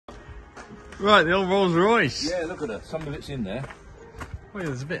Right, the old Rolls Royce. Yeah, look at it. Some of it's in there. Oh yeah,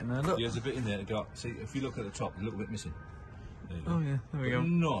 there's a bit in there, look. Yeah, there's a bit in there to go up. See, if you look at the top, a little bit missing. There you go. Oh yeah, there we go.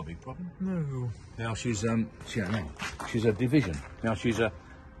 Not a big problem. No. Now she's she's a division. Now she's a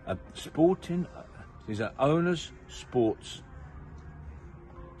sporting. She's an owner's sports.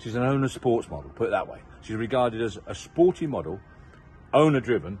 She's an owner's sports model. Put it that way. She's regarded as a sporty model,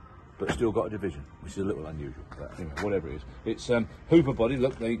 owner-driven, but still got a division, which is a little unusual. But anyway, whatever it is, it's Hooper body.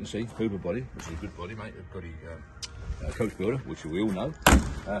 Look, there you can see Hooper body, which is a good body, mate. A body coach builder, which we all know.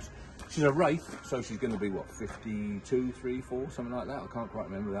 She's a Wraith, so she's going to be what, 52, 3, 4, something like that. I can't quite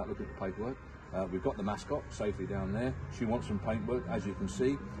remember without looking at the paperwork. We've got the mascot safely down there. She wants some paintwork, as you can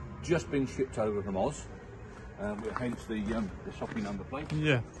see. Just been shipped over from Oz. Hence the shopping number plate.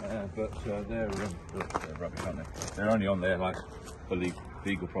 Yeah. But they're rubbish, aren't they? They're only on there like for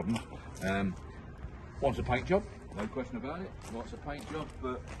legal problems. Wants a paint job, no question about it. Wants a paint job,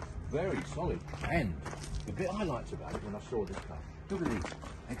 but very solid. And the bit I liked about it when I saw this car, look at these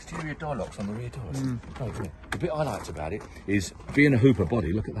exterior door locks on the rear doors. The bit I liked about it is being a Hooper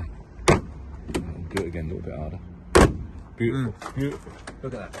body. Look at that. I'll do it again a little bit harder. Beautiful, beautiful.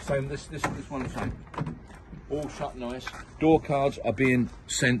 Look at that. Same. This one the same. All shut nice. Door cards are being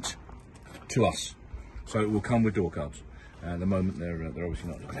sent to us, so it will come with door cards. At the moment they're obviously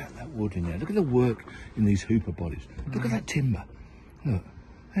not. Look at that wood in there. Look at the work in these Hooper bodies. Look at that timber. Look,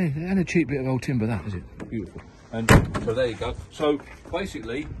 hey, and a cheap bit of old timber that, is it? Beautiful. And so there you go. So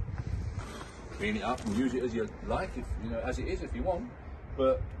basically, clean it up and use it as you like, if you know, as it is, if you want.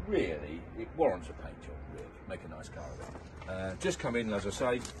 But really, it warrants a paint job. Really, make a nice car of it. Just come in, as I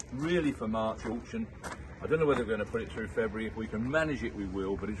say, really for March auction. I don't know whether we're going to put it through February. If we can manage it, we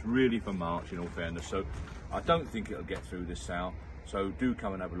will, but it's really for March, in all fairness. So I don't think it'll get through this sale. So do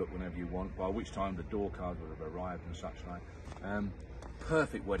come and have a look whenever you want, by which time the door cards will have arrived and such like.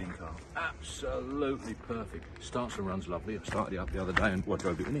 Perfect wedding car, absolutely perfect. Starts and runs lovely. I started it up the other day and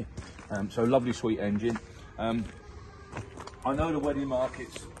drove it in here. So lovely, sweet engine. I know the wedding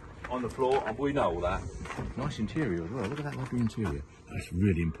market's on the floor, and we know all that. Nice interior as well. Look at that lovely interior. That's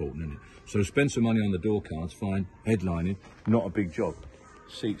really important, isn't it? So spend some money on the door cards, fine. Headlining, not a big job.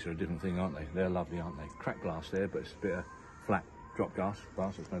 Seats are a different thing, aren't they? They're lovely, aren't they? Cracked glass there, but it's a bit of flat drop glass.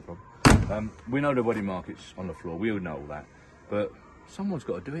 That's no problem. We know the wedding market's on the floor. We all know all that, but someone's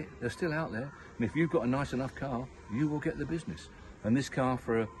got to do it. They're still out there, and if you've got a nice enough car, you will get the business. And this car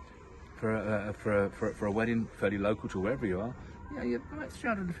for a wedding, fairly local to wherever you are, yeah, you're about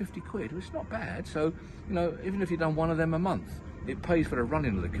 350 quid. It's not bad. So, you know, even if you've done one of them a month, it pays for the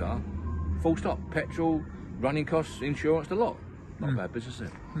running of the car. Full stop. Petrol, running costs, insurance, the lot. Not a bad business, is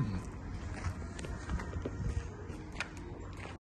it?